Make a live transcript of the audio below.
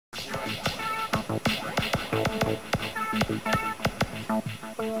Do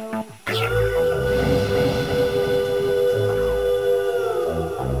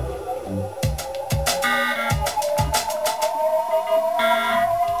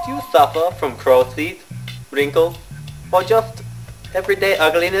you suffer from crow's feet, wrinkles, or just everyday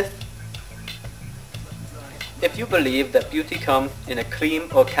ugliness? If you believe that beauty comes in a cream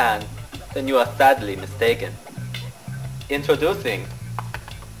or can, then you are sadly mistaken. Introducing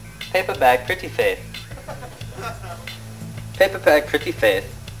Paper Bag Pretty Face. Paper Bag Pretty Face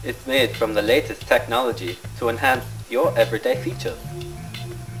is made from the latest technology to enhance your everyday features.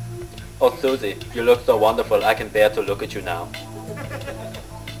 Oh Susie, you look so wonderful I can bear to look at you now.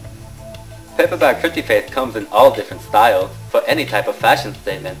 Paper Bag Pretty Face comes in all different styles for any type of fashion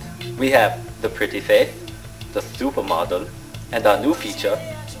statement. We have the Pretty Face, the Supermodel, and our new feature,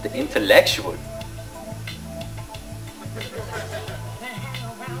 the Intellectual.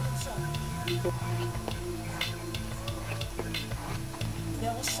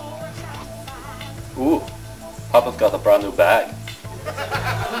 Ooh, Papa's got a brand new bag.